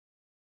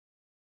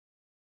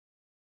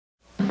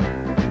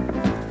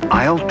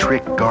I'll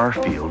trick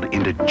Garfield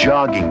into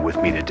jogging with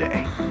me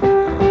today.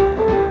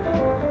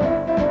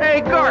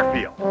 Hey,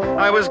 Garfield,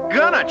 I was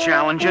gonna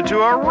challenge you to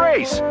a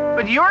race,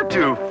 but you're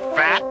too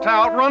fat to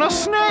outrun a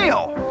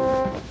snail.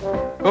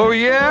 Oh,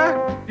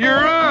 yeah?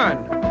 You're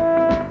on.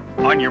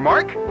 On your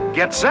mark,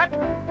 get set,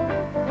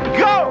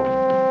 go!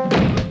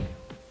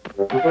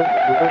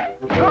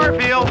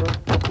 Garfield,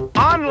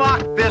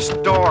 unlock this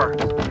door.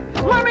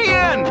 Let me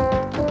in.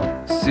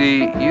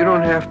 See, you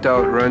don't have to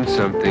outrun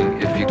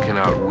something if you can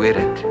outwit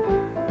it.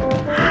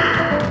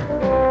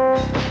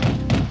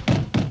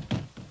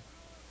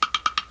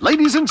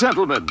 Ladies and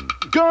gentlemen,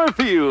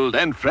 Garfield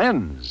and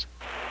friends.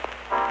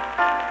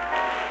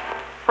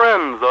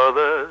 Friends are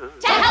there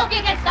to help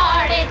you get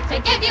started, to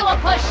give you a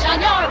push on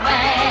your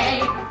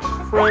way.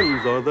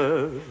 Friends are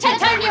there To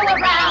turn you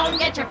around,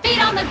 get your feet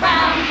on the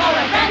ground for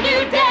a brand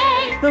new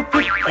day. to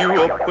pick you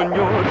up when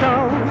you're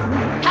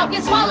down. Help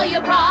you swallow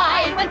your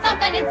pride when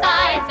something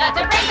inside starts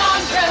to break on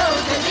through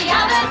to the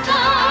other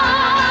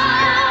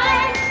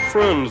side.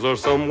 Friends are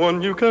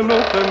someone you can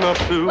open up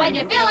to When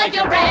you feel like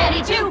you're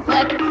ready to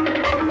flip,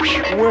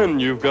 when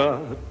you've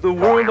got the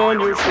world on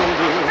your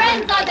shoulders.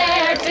 friends are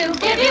there to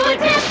give you a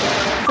tip.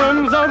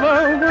 Friends are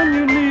there when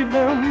you need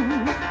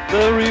them.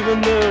 They're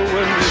even there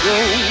when you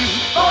don't.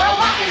 For a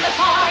walk in the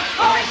park,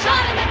 or a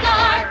shot in the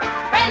dark,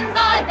 friends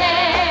are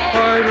there.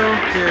 I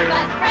don't care.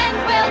 But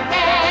friends will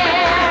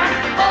care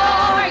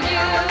for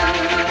you.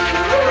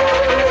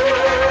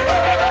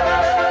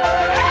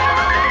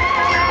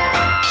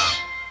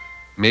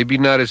 Maybe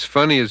not as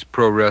funny as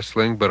pro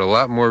wrestling, but a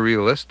lot more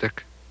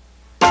realistic.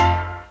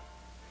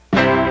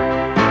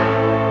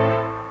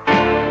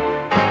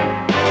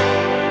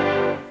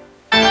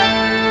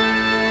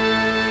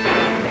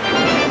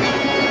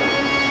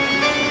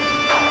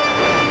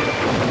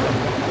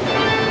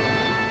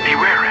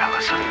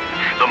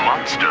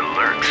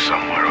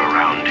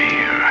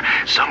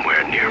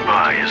 Somewhere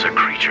nearby is a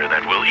creature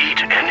that will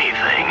eat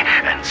anything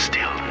and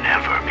still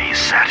never be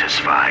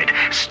satisfied.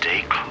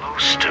 Stay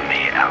close to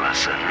me,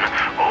 Allison.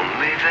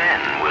 Only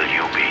then will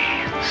you be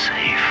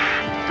safe.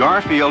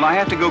 Garfield, I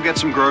have to go get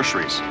some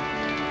groceries.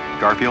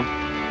 Garfield?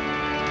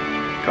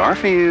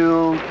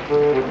 Garfield?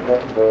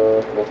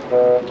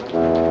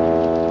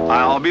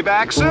 I'll be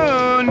back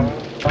soon.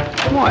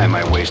 Why am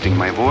I wasting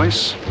my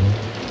voice?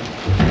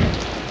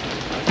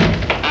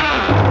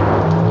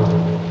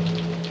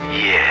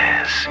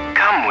 Yes,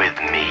 come with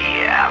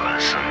me,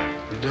 Allison.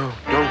 No,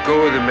 don't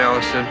go with him,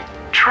 Allison.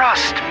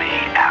 Trust me,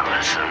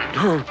 Allison.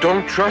 No,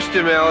 don't trust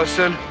him,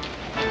 Allison.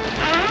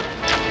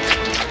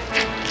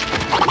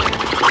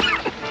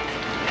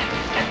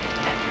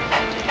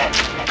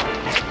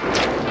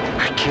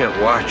 I can't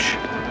watch.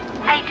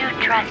 I do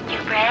trust you,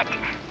 Brett.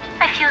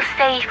 I feel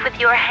safe with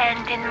your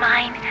hand in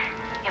mine,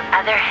 your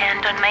other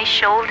hand on my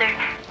shoulder,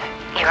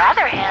 your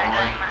other hand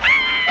on my...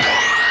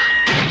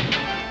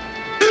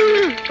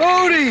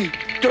 Odie,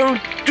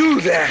 don't do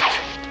that.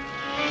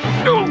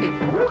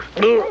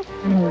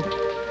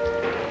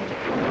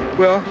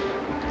 Well,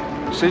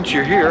 since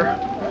you're here,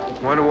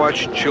 want to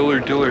watch Chiller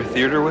Diller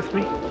Theater with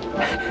me?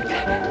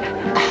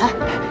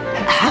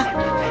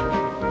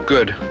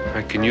 Good,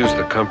 I can use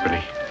the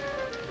company.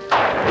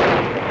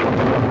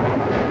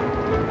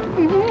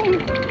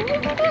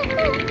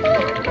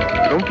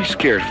 Don't be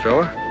scared,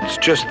 fella. It's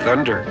just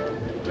thunder.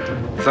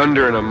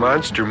 Thunder in a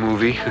monster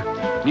movie.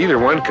 Neither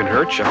one can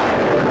hurt you.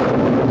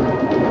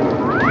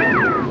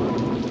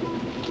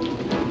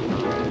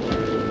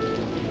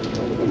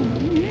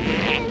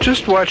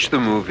 Just watch the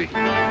movie. Oh,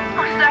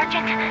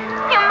 Sergeant, you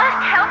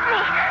must help me.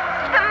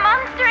 The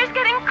monster is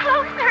getting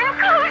closer and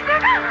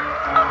closer.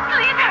 Oh,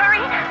 please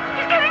hurry.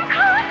 He's getting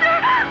closer.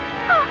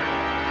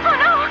 Oh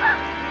no.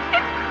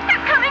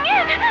 It's coming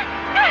in.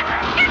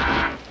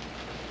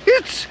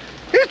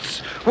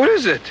 It's, what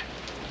is it?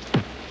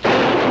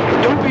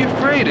 Don't be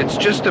afraid, it's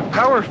just a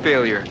power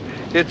failure.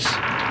 It's...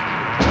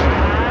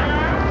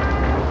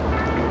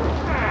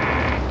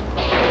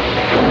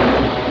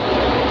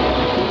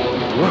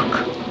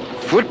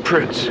 Look,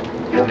 footprints.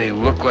 And they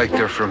look like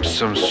they're from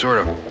some sort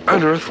of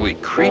unearthly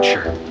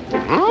creature.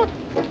 Huh?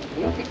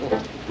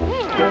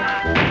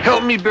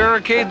 Help me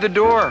barricade the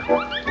door.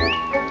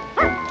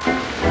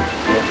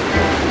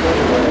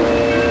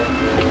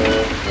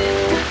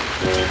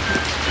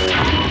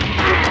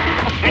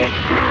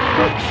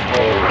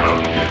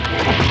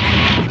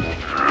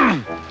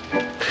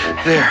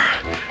 There.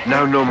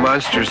 Now no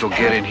monsters will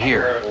get in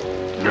here.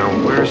 Now,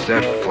 where's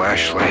that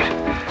flashlight?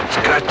 It's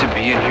got to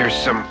be in here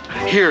some...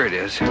 Here it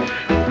is.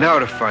 Now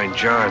to find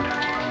John.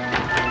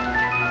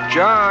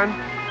 John?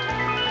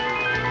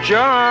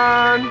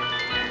 John?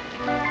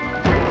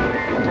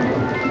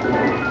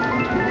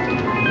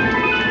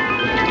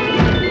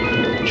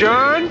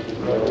 John?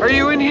 Are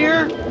you in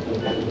here?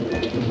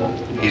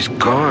 He's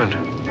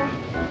gone.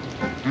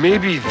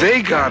 Maybe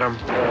they got him.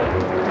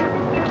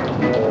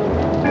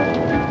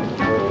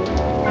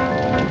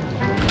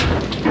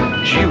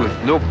 Gee,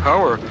 with no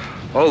power,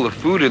 all the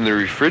food in the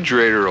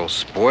refrigerator will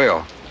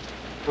spoil.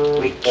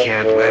 We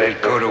can't let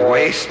it go to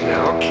waste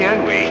now,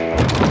 can we?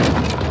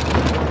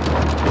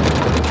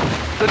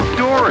 The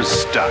door's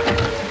stuck.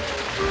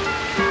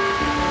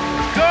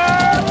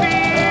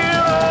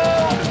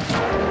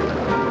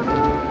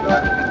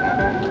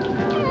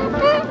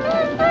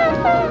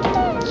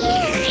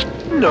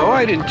 No,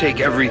 I didn't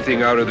take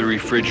everything out of the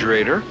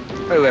refrigerator.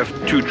 I left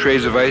 2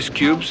 trays of ice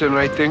cubes and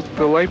I think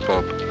the light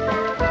bulb.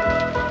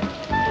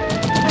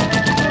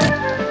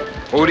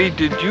 Odie,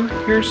 did you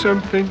hear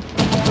something?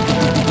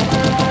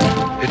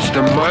 It's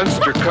the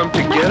monster come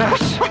to get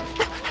us.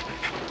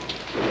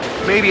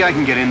 Maybe I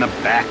can get in the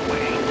back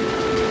way.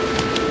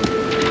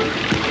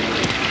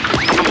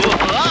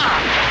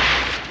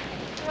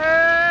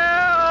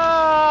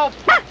 Help!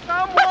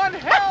 Someone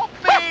help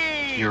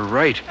me! You're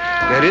right.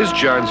 That is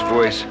John's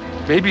voice.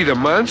 Maybe the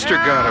monster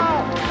got him.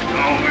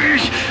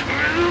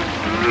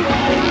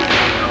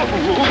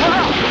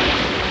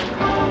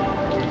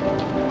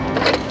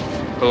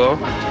 Hello?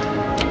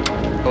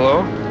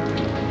 Hello?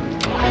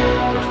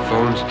 The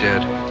phone's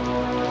dead.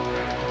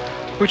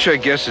 Which I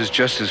guess is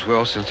just as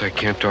well since I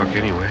can't talk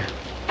anyway.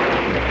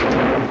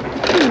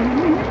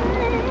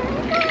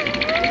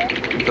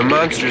 The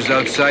monster's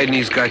outside and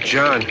he's got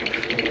John.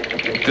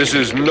 This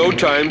is no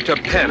time to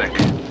panic.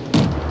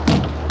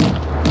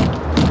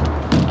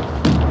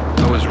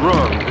 I was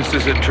wrong. This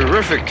is a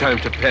terrific time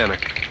to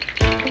panic.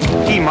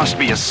 He must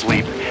be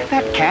asleep.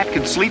 That cat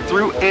can sleep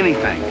through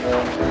anything.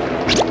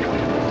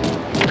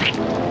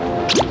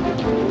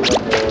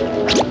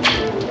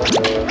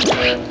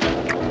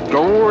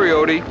 Don't worry,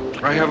 Odie.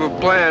 I have a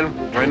plan.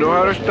 I know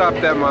how to stop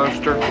that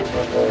monster.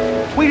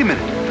 Wait a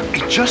minute. I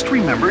just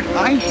remembered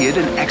I hid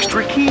an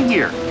extra key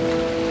here.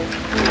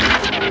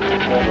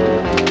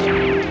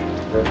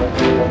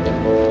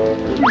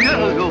 What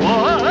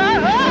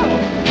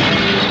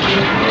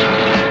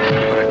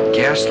a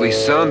ghastly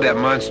sound that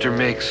monster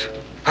makes.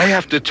 I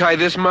have to tie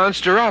this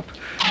monster up.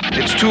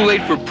 It's too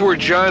late for poor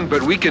John,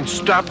 but we can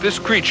stop this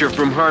creature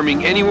from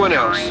harming anyone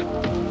else.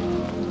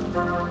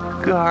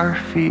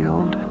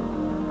 Garfield.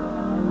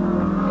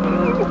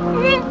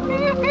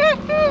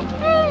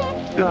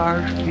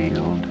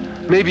 Garfield.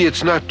 Maybe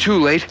it's not too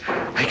late.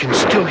 I can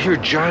still hear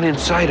John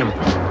inside him.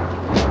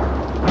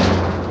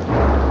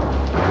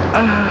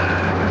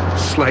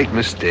 Slight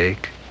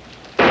mistake.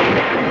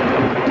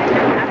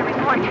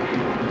 Report.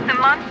 The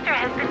monster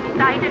has been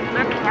sighted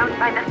lurking out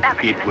by the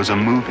fabric. It was a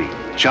movie.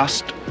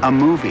 Just a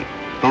movie.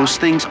 Those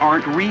things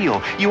aren't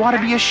real. You ought to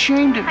be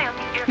ashamed of...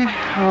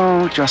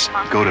 Oh, just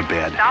go to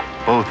bed.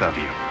 Both of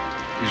you.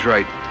 He's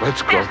right.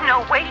 Let's go. There's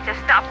no way to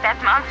stop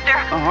that monster.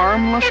 A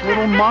harmless It's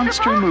little invincible.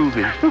 monster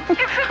movie.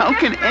 How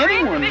can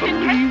anyone Vision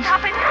can't believe...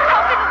 stop it.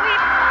 How can we...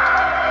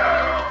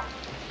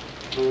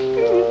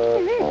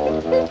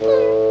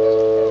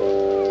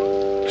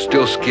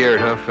 Still scared,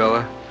 huh,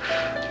 fella?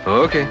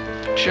 Okay,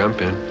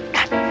 jump in.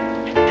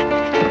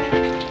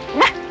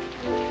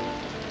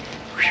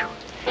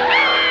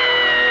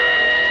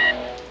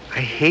 I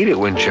hate it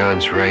when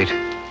John's right,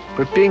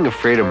 but being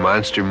afraid of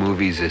monster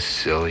movies is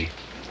silly.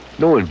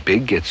 No one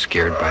big gets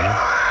scared by them.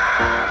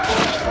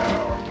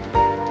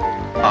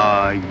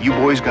 You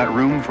boys got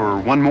room for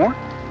one more?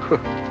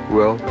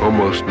 Well,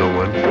 almost no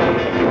one.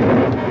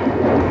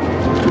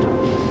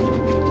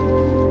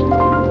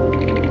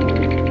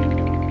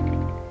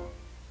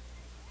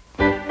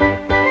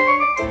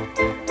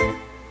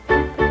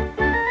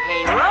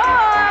 Hey,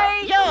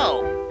 Roy!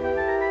 Yo!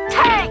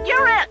 Tag,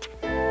 you're it!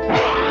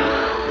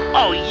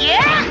 Oh,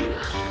 yeah?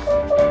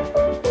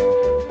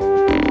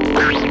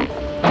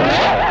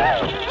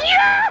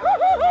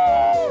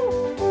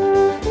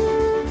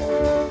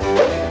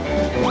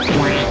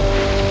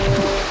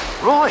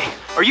 Roy,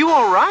 are you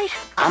all right?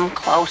 I'm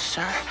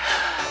closer.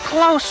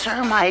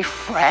 Closer, my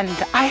friend.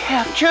 I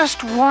have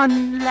just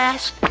one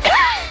last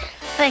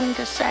thing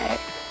to say.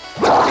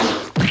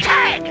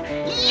 Tag!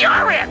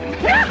 You're it!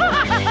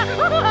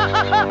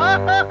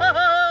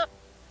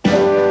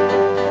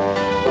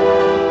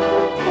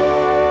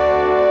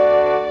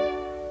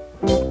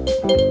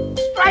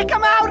 Strike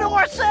him out,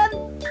 Orson!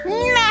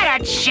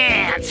 Not a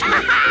chance!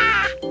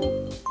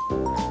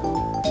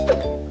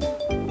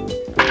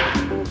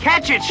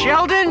 Catch it,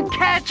 Sheldon!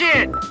 Catch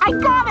it! I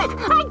got it!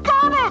 I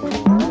got it!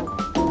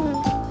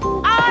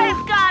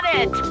 I've got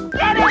it!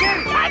 Get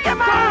it! Tag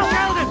him out!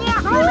 Sheldon!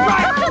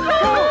 Right.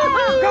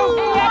 Go!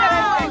 Get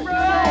him!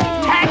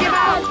 Tag him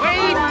out,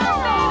 Wade!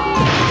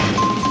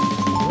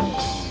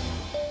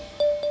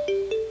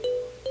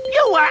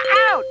 You were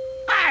out!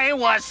 I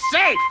was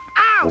safe!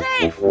 Out!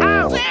 Safe!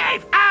 Out!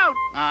 Safe! Out!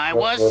 I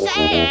was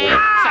safe!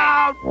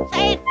 Out!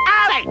 Safe!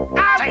 Out! Safe!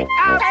 Out! Safe!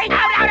 Out! Safe!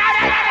 Out! Out! Out!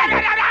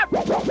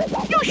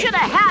 You should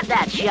have had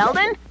that,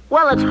 Sheldon.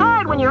 Well, it's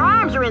hard when your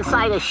arms are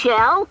inside a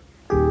shell.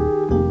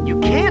 You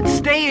can't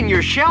stay in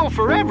your shell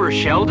forever,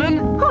 Sheldon.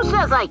 Who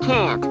says I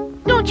can't?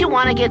 Don't you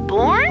want to get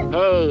born?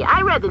 Hey,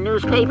 I read the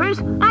newspapers.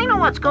 I know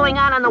what's going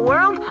on in the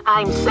world.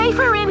 I'm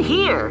safer in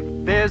here.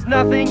 There's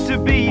nothing to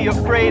be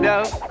afraid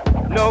of,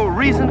 no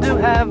reason to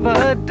have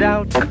a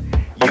doubt.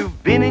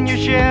 You've been in your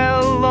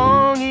shell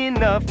long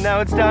enough,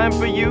 now it's time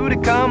for you to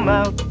come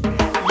out.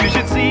 You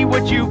should see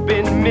what you've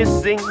been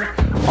missing,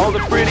 all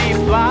the pretty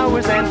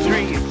flowers and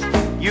trees.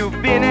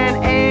 You've been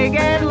an egg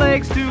and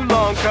legs to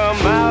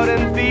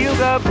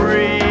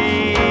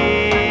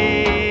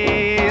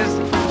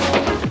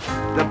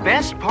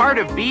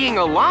of being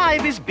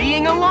alive is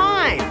being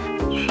alive.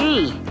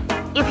 Gee,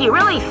 if you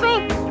really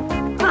think,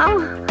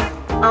 well,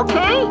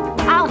 okay,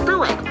 I'll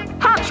do it.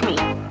 Hatch me.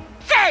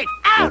 Safe!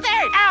 Out!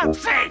 Safe! Out!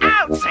 Safe!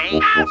 Out!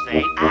 Safe! Out!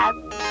 Safe! Out!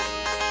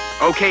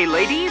 Okay,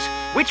 ladies,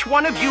 which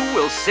one of you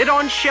will sit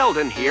on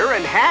Sheldon here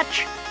and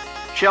hatch?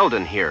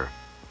 Sheldon here.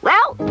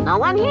 Well, no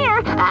one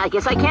here. I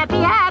guess I can't be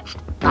hatched.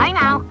 Bye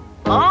now.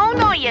 Oh,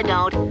 no, you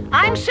don't.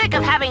 I'm sick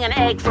of having an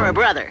egg for a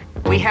brother.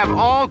 We have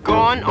all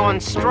gone on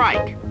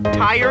strike.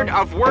 Tired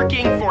of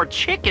working for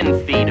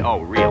chicken feed. Oh,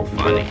 real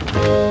funny.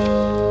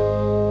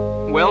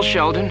 Well,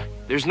 Sheldon,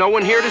 there's no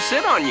one here to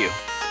sit on you.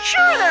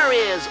 Sure there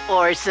is,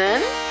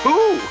 Orson.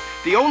 Who?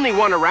 The only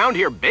one around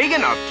here big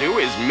enough to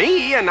is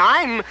me, and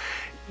I'm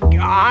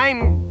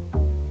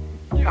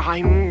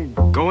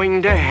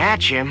going to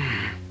hatch him.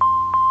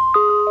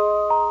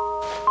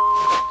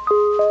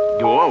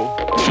 Whoa,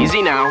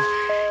 easy now.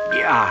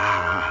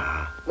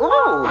 Yeah.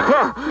 Whoa,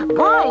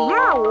 boy,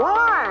 you're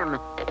warm.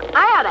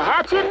 I ought to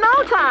hatch in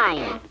no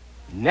time.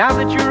 Now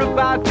that you're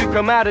about to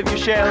come out of your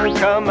shell and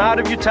come out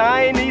of your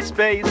tiny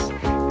space,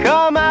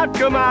 come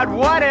out,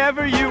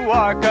 whatever you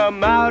are,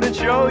 come out and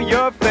show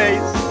your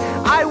face.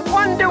 I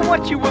wonder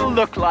what you will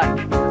look like.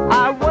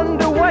 I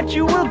wonder what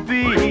you will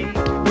be.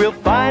 We'll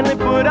finally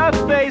put a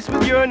face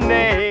with your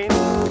name.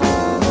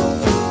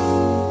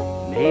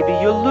 Maybe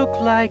you'll look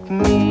like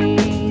me.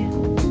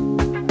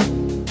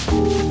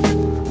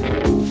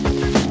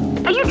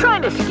 Are you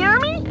trying to scare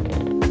me?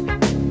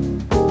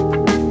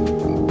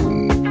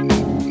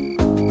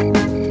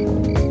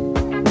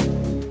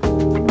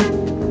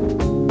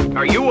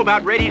 Are you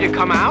about ready to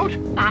come out?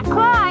 Not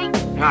quite.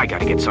 I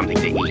gotta get something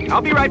to eat.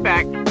 I'll be right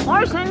back.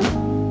 Orson,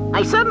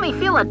 I suddenly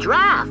feel a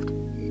draft.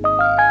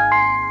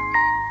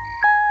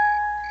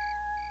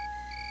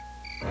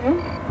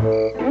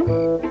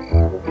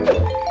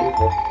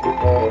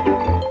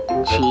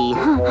 Gee,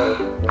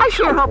 I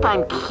sure hope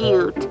I'm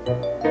cute.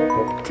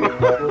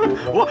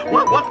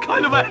 What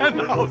kind of a hen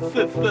house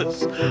is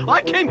this?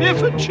 I came here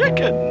for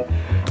chicken.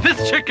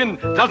 This chicken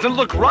doesn't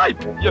look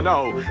ripe, you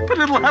know, but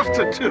it'll have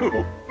to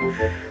do.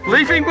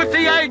 Leaving with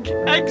the egg,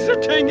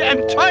 exiting,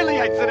 entirely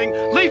exiting,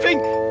 leaving,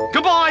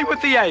 goodbye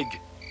with the egg.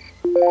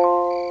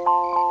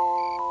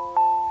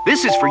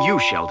 This is for you,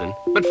 Sheldon.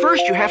 But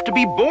first you have to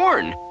be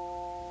born.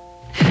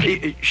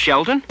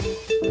 Sheldon?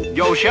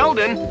 Yo,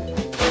 Sheldon?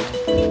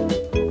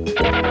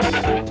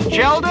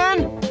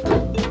 Sheldon?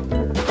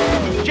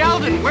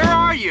 Sheldon, where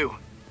are you?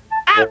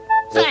 Out!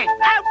 Safe!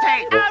 Out!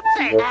 Safe! Out!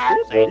 Safe! Out!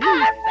 Safe!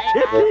 Out!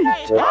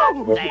 Safe!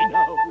 Out!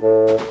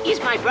 Safe! Is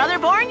my brother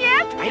born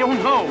yet? I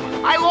don't know.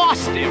 I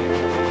lost him.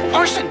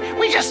 Orson,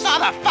 we just saw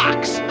the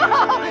fox.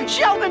 Oh,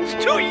 Sheldon's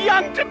too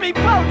young to be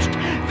poached.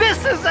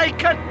 This is a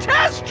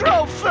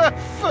catastrophe.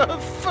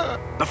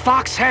 The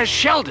fox has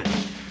Sheldon.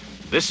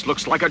 This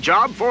looks like a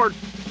job for...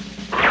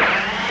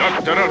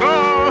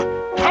 Da-da-da-da!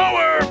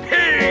 Power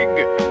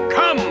Pig!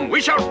 Come,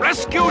 we shall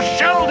rescue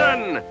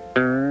Sheldon!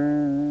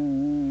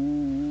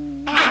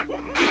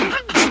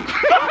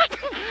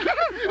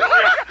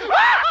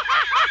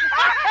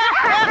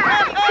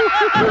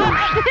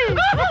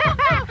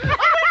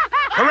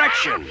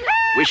 Correction.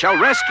 We shall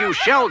rescue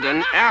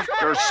Sheldon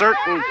after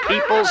certain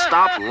people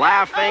stop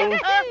laughing.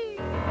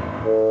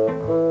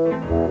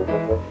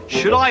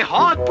 Should I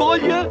hard-boil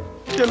you?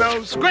 You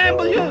know,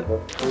 scramble you?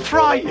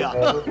 Fry you?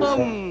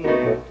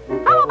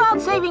 How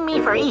about saving me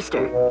for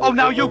Easter? Oh,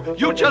 now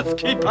you just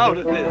keep out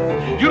of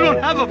this. You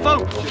don't have a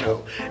vote, you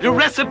know. Your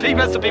recipe,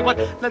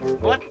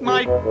 what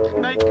might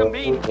make a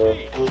mean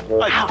dish,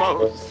 I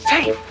suppose.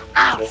 Safe!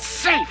 Out!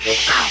 Safe!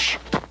 Shh.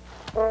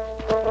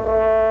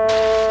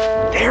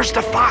 There's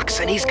the fox,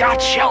 and he's got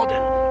Sheldon.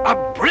 A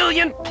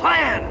brilliant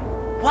plan.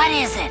 What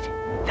is it?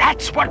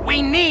 That's what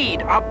we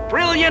need, a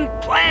brilliant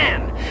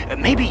plan.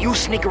 Maybe you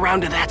sneak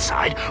around to that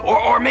side,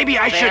 or maybe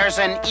I should... There's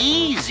an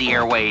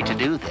easier way to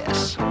do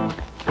this.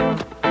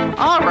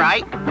 All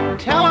right,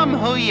 tell them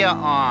who you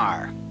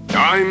are.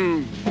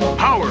 I'm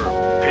Power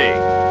Pig,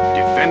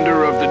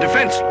 defender of the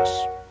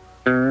defenseless.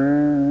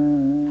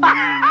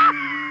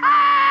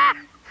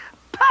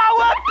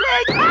 Power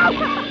Pig!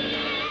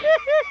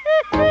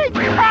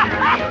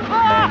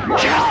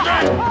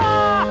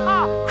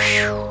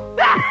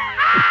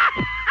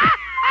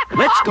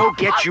 Let's go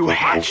get you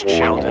hatched,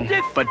 Sheldon.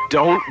 But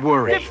don't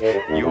worry,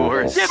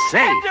 you're safe.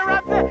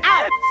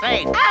 Out,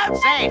 safe, out,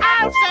 safe,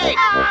 out, safe,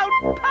 out,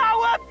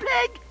 Power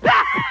Pig!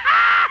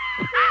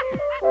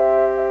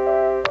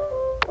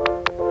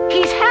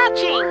 He's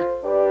hatching.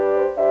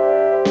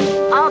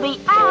 I'll be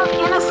out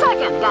in a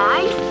second,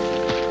 guys.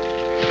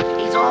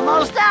 He's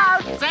almost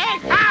out.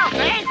 Safe, out,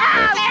 safe,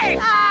 out, safe,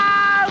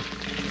 out.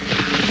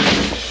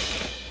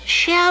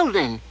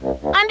 Sheldon,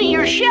 under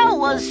your shell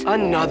was...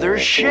 Another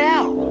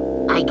shell.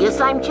 I guess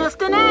I'm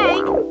just an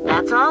egg.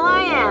 That's all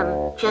I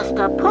am. Just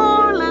a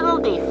poor little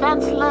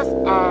defenseless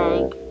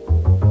egg.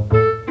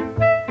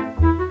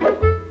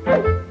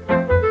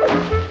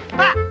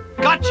 Ah,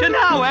 gotcha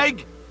now,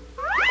 egg.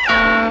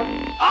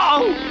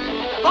 Oh!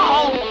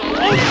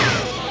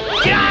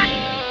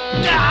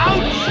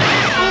 Ouch!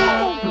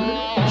 Oh,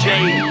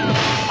 gee!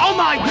 Oh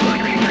my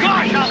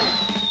gosh!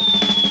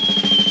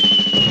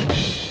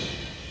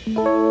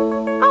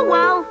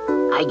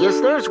 I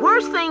guess there's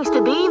worse things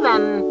to be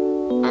than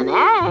an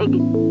egg.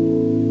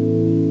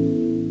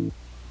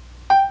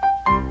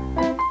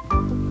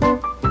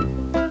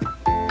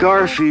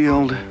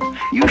 Garfield,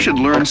 you should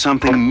learn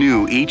something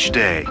new each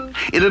day.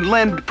 It'd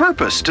lend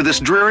purpose to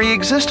this dreary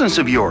existence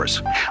of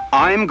yours.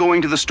 I'm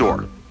going to the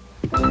store.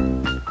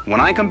 When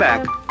I come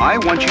back, I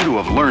want you to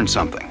have learned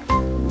something.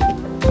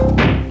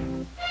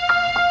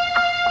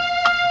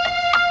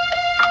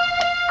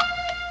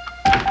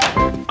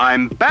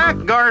 I'm back,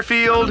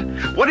 Garfield.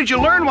 What did you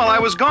learn while I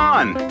was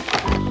gone?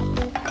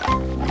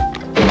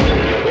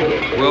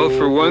 Well,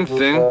 for one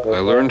thing, I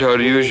learned how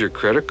to use your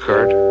credit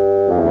card.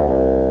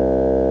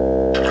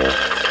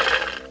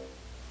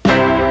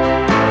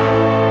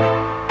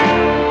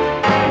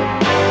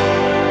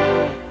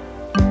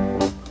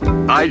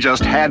 I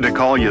just had to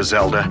call you,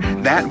 Zelda.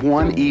 That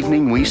one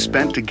evening we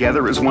spent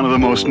together is one of the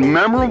most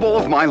memorable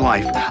of my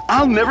life.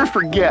 I'll never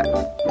forget.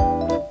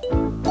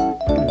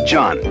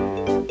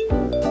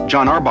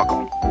 John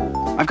Arbuckle.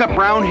 I've got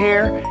brown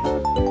hair.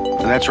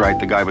 That's right,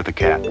 the guy with the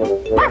cat.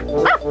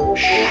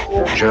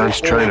 Shh. John's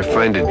trying to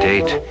find a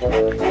date.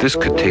 This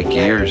could take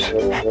years.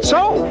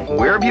 So,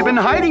 where have you been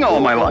hiding all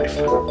my life?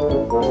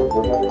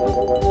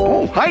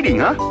 Oh, hiding,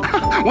 huh?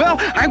 Well,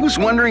 I was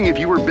wondering if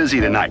you were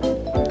busy tonight.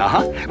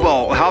 Uh-huh.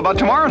 Well, how about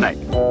tomorrow night?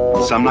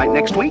 Some night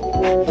next week?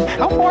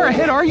 How far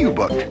ahead are you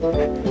booked?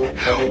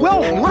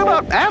 Well, what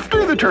about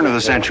after the turn of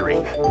the century?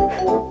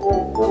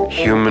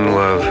 Human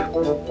love.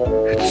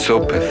 It's so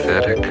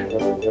pathetic.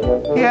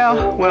 Yeah,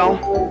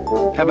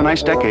 well, have a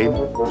nice decade.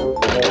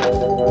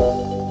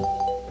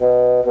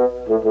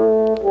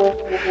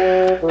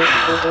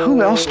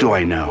 Who else do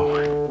I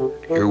know?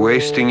 You're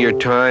wasting your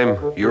time.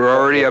 You're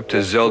already up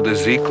to Zelda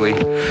Zeekley.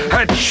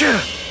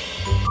 Achoo!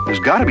 There's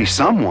got to be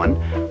someone.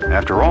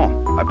 After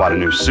all, I bought a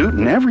new suit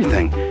and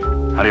everything.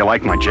 How do you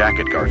like my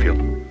jacket, Garfield?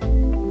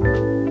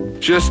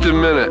 Just a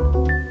minute.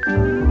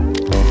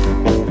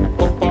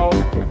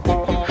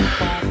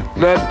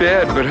 Not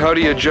bad, but how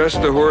do you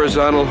adjust the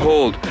horizontal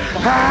hold?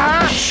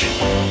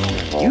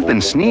 You've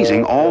been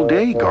sneezing all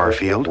day,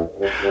 Garfield.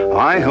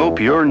 I hope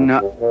you're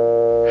not...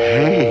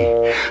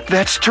 Hey,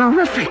 that's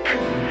terrific.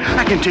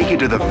 I can take you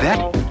to the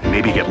vet,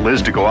 maybe get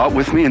Liz to go out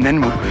with me, and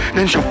then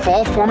she'll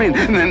fall for me,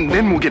 and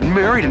then we'll get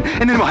married, and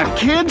then we'll have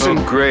kids, and...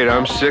 Oh, great,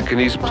 I'm sick, and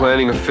he's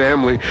planning a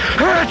family.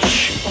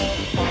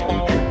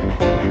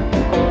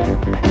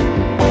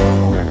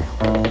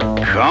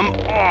 Come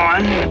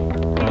on.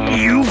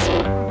 You've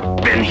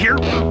been here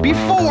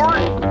before.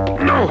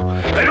 No,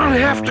 I don't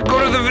have to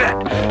go to the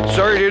vet.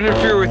 Sorry to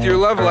interfere with your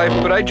love life,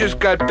 but I just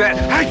got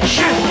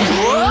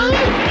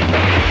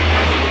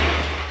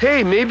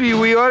Hey, maybe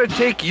we ought to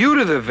take you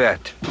to the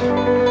vet.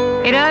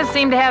 He does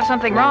seem to have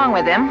something wrong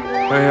with him.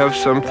 I have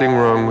something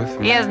wrong with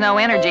me. He has no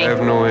energy. I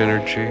have no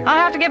energy. I'll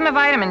have to give him a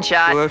vitamin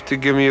shot. You'll have to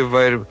give me a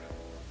vitamin.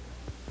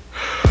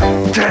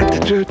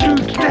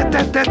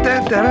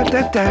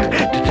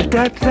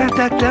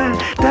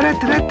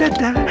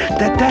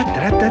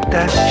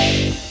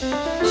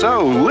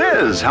 So,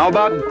 Liz, how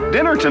about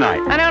dinner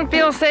tonight? I don't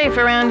feel safe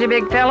around you,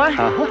 big fella.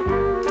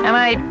 Uh-huh. I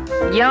might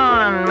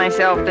yawn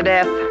myself to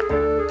death.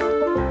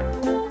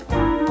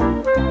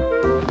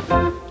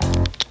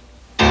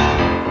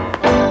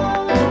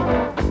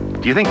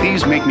 Do you think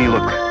these make me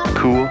look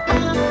cool?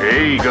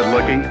 Hey, good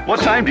looking.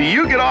 What time do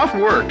you get off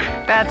work?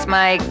 That's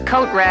my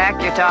coat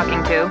rack you're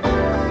talking to.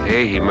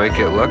 Hey, he might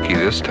get lucky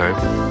this time.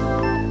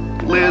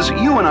 Liz,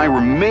 you and I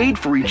were made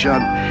for each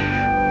other.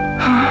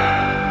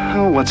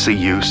 Oh, what's the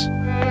use?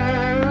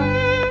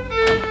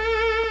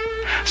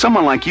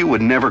 Someone like you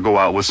would never go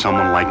out with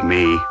someone like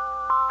me.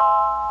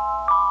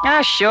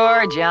 Oh,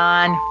 sure,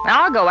 John.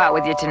 I'll go out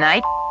with you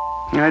tonight.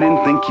 I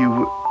didn't think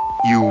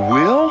you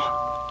will?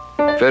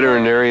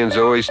 Veterinarians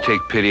always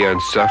take pity on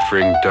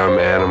suffering, dumb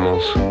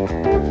animals.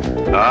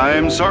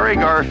 I'm sorry,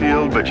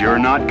 Garfield, but you're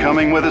not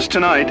coming with us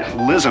tonight.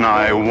 Liz and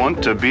I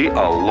want to be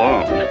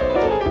alone.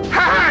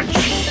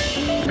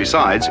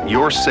 Besides,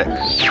 you're sick.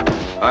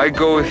 I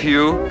go with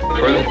you,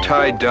 or the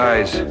tide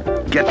dies.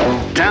 Get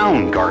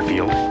down,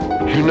 Garfield.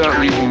 You're not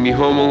leaving me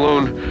home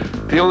alone.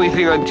 The only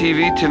thing on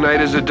TV tonight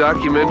is a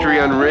documentary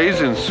on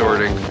raisin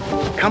sorting.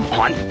 Come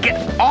on,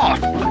 get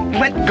off.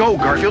 Let go,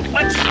 Garfield.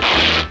 Let's...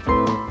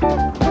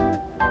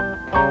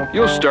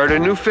 You'll start a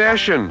new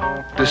fashion,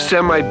 the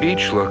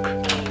semi-beach look.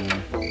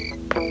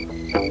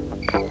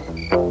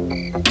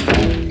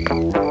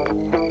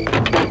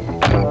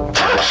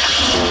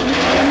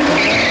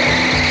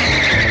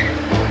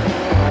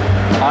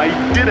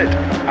 I did it.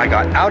 I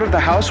got out of the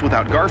house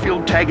without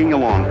Garfield tagging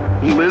along.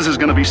 Liz is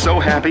going to be so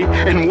happy,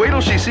 and wait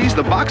till she sees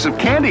the box of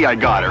candy I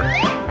got her.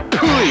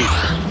 Pooey!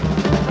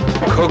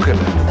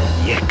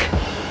 Coconut. Yick.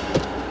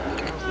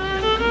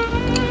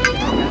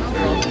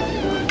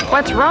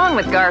 What's wrong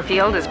with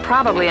Garfield is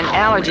probably an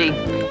allergy.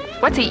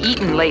 What's he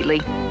eaten lately?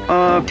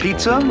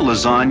 Pizza,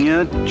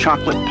 lasagna,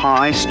 chocolate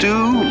pie,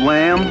 stew,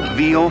 lamb,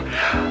 veal,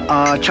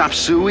 chop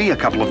suey, a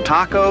couple of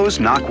tacos,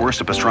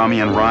 knockwurst,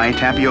 pastrami and rye,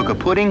 tapioca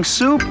pudding,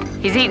 soup.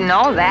 He's eaten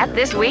all that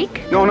this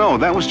week? No,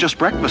 that was just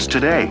breakfast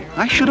today.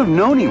 I should have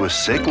known he was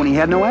sick when he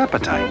had no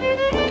appetite.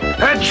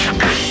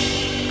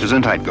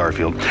 Gesundheit,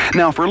 Garfield.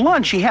 Now, for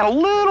lunch, he had a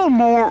little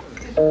more...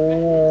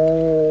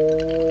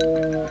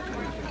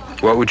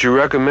 What would you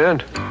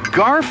recommend?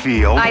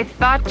 Garfield? I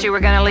thought you were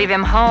going to leave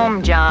him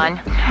home,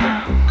 John.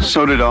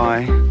 So did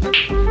I.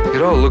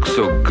 It all looks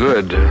so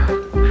good.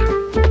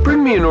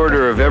 Bring me an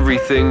order of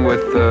everything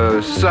with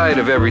a side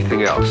of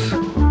everything else.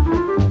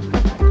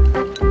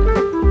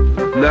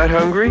 Not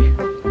hungry?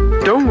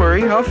 Don't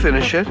worry, I'll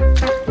finish it.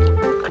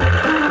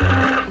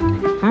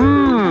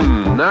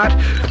 Not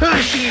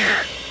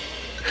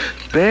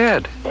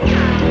bad.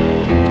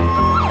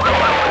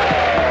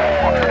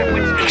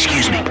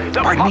 Excuse me.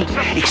 Pardon me.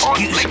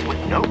 Excuse me.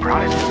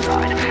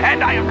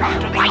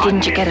 Why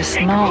didn't you get a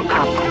small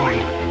popcorn?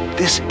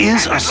 This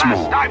is a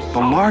small. The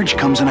large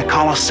comes in a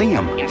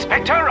coliseum.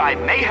 Inspector, I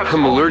may have...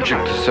 I'm allergic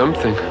to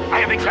something. I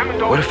have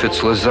examined all... What if it's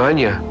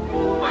lasagna?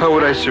 How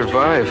would I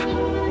survive?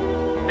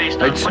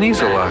 I'd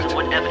sneeze a lot.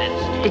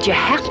 Did you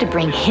have to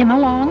bring him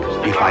along?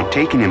 If I'd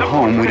taken him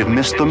home, we'd have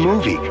missed the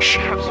movie. Shh,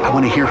 I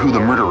want to hear who the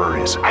murderer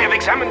is. I have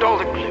examined all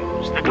the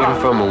clues. What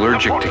if I'm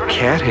allergic to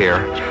cat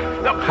hair?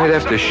 I'd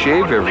have to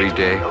shave every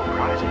day.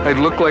 I'd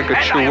look like a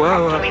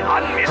chihuahua.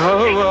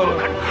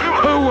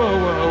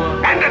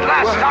 And at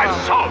last I've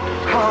solved.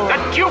 The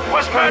Duke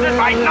was murdered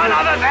by none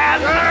other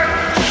than...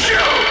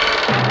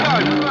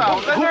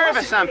 The nerve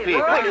of some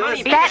people.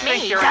 That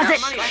does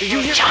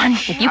it. John,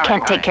 if you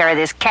can't take care of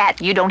this cat,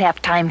 you don't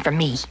have time for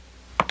me.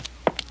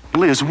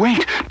 Liz,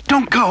 wait.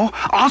 Don't go.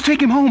 I'll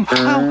take him home.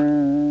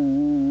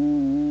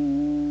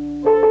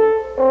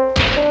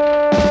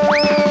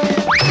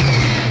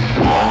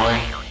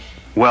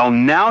 Well,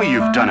 now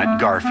you've done it,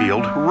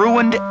 Garfield.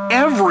 Ruined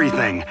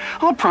everything.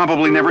 I'll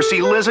probably never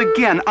see Liz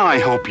again. I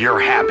hope you're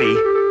happy.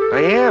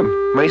 I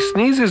am. My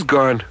sneeze is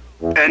gone.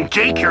 And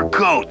take your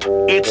coat.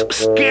 It's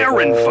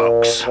scaring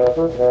folks.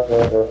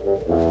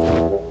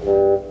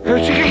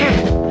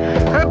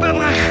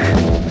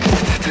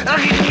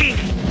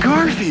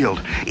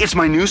 Garfield, it's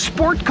my new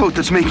sport coat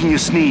that's making you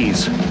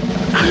sneeze.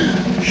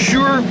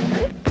 Sure.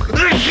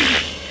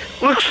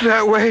 Looks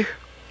that way.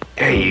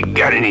 Hey, you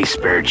got any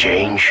spare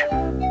change?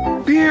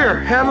 Here,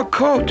 have a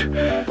coat.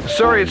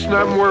 Sorry it's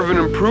not more of an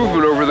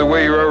improvement over the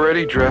way you're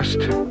already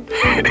dressed.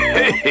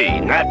 Hey,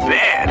 not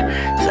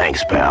bad.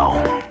 Thanks, pal.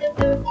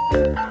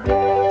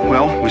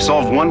 Well, we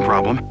solved one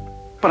problem,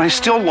 but I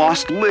still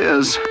lost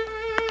Liz.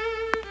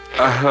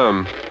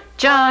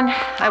 John,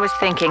 I was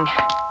thinking,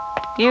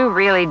 you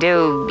really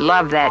do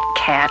love that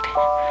cat.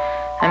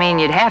 I mean,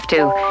 you'd have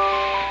to.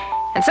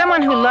 And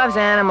someone who loves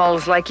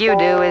animals like you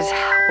do is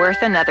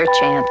worth another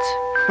chance.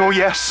 Oh,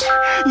 yes.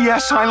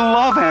 Yes, I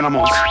love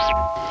animals.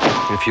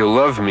 If you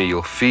love me,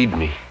 you'll feed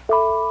me.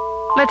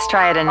 Let's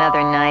try it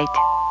another night,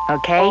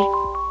 okay?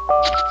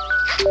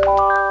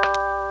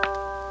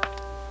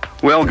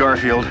 Well,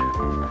 Garfield,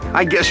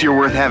 I guess you're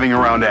worth having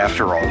around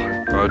after all.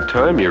 About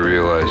time you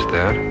realized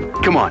that.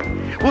 Come on,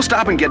 we'll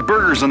stop and get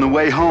burgers on the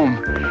way home.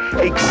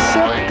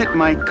 Except that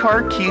my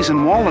car keys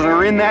and wallet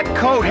are in that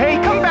coat. Hey,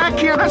 come back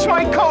here, that's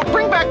my coat.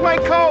 Bring back my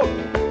coat.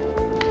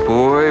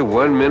 Boy,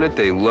 one minute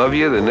they love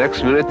you, the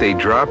next minute they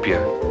drop you.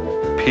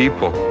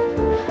 People.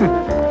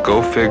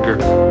 Go figure.